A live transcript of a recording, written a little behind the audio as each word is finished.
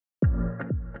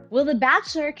Will The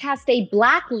Bachelor cast a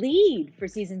black lead for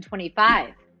season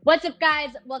 25? What's up,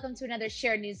 guys? Welcome to another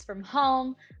Shared News from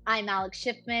Home. I'm Alex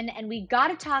Schiffman, and we got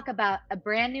to talk about a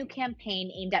brand new campaign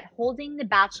aimed at holding the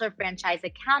Bachelor franchise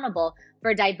accountable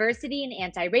for diversity and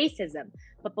anti-racism.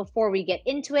 But before we get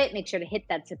into it, make sure to hit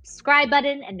that subscribe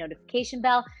button and notification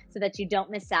bell so that you don't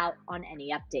miss out on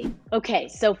any update. Okay,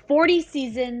 so 40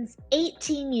 seasons,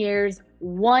 18 years,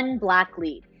 one black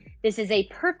lead. This is a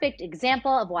perfect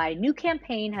example of why a new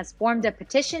campaign has formed a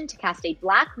petition to cast a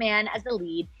black man as the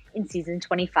lead in season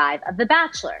 25 of The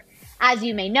Bachelor. As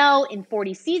you may know, in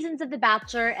 40 seasons of The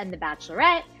Bachelor and The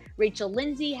Bachelorette,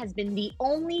 Lindsay has been the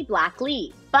only black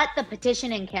lead. But the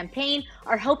petition and campaign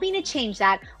are hoping to change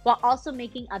that while also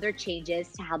making other changes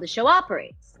to how the show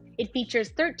operates. It features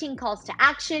 13 calls to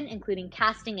action, including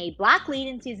casting a black lead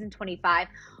in season 25,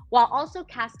 while also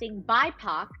casting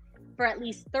BIPOC for at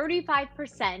least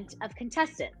 35% of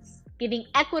contestants, giving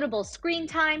equitable screen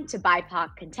time to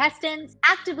BIPOC contestants,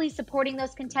 actively supporting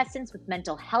those contestants with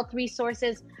mental health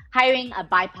resources, hiring a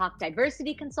BIPOC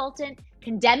diversity consultant,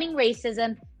 condemning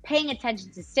racism, paying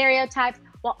attention to stereotypes,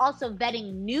 while also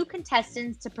vetting new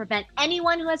contestants to prevent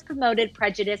anyone who has promoted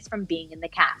prejudice from being in the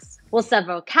cast. Well,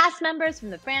 several cast members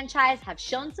from the franchise have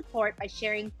shown support by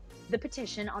sharing the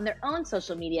petition on their own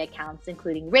social media accounts,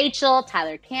 including Rachel,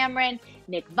 Tyler Cameron,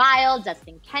 Nick Viall,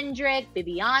 Dustin Kendrick,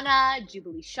 Bibiana,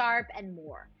 Jubilee Sharp, and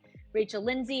more.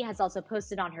 Lindsay has also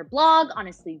posted on her blog,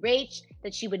 Honestly Rach,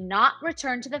 that she would not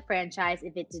return to the franchise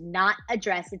if it did not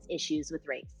address its issues with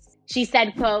race. She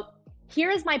said, quote, "Here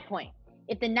is my point.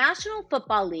 If the National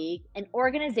Football League, an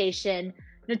organization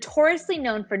notoriously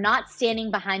known for not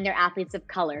standing behind their athletes of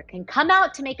color, can come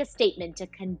out to make a statement to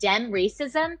condemn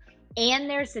racism and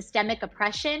their systemic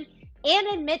oppression and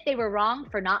admit they were wrong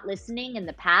for not listening in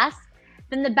the past,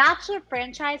 then the Bachelor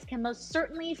franchise can most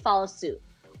certainly follow suit.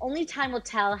 Only time will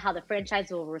tell how the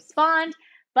franchise will respond,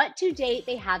 but to date,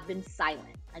 they have been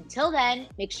silent. Until then,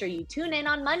 make sure you tune in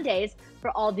on Mondays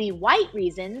for all the white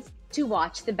reasons to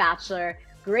watch The Bachelor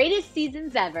greatest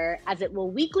seasons ever, as it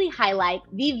will weekly highlight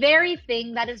the very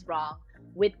thing that is wrong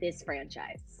with this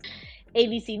franchise."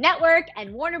 ABC Network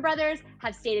and Warner Brothers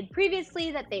have stated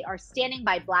previously that they are standing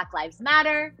by Black Lives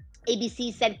Matter.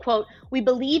 ABC said, quote, "We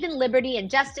believe in liberty and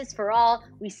justice for all.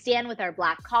 We stand with our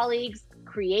Black colleagues,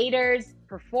 creators,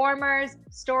 performers,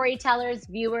 storytellers,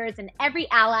 viewers, and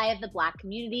every ally of the Black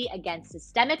community against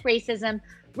systemic racism,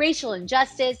 racial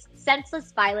injustice,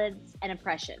 senseless violence, and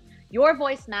oppression. Your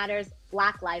voice matters.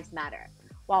 Black Lives Matter."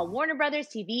 While Warner Brothers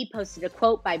TV posted a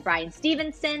quote by Brian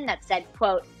Stevenson that said,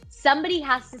 quote, "Somebody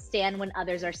has to stand when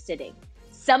others are sitting.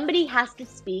 Somebody has to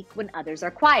speak when others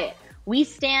are quiet. We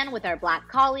stand with our Black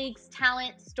colleagues,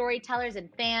 talent, storytellers,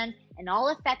 and fans, and all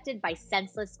affected by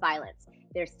senseless violence."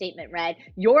 Their statement read,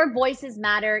 "Your voices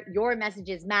matter, your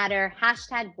messages matter,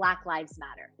 hashtag Black Lives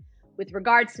Matter." With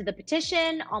regards to the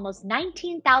petition, almost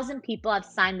 19,000 people have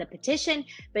signed the petition,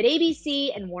 but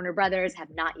ABC and Warner Brothers have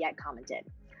not yet commented.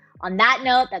 On that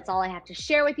note, that's all I have to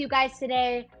share with you guys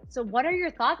today. So what are your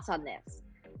thoughts on this?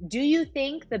 Do you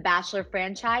think the Bachelor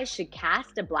franchise should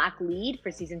cast a black lead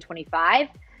for season 25?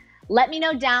 Let me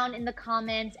know down in the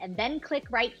comments and then click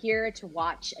right here to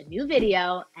watch a new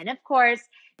video. And of course,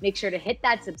 make sure to hit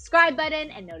that subscribe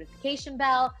button and notification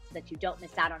bell so that you don't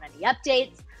miss out on any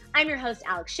updates. I'm your host,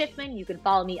 Alex Schiffman. You can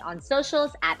follow me on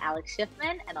socials at Alex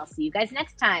Schiffman, and I'll see you guys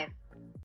next time.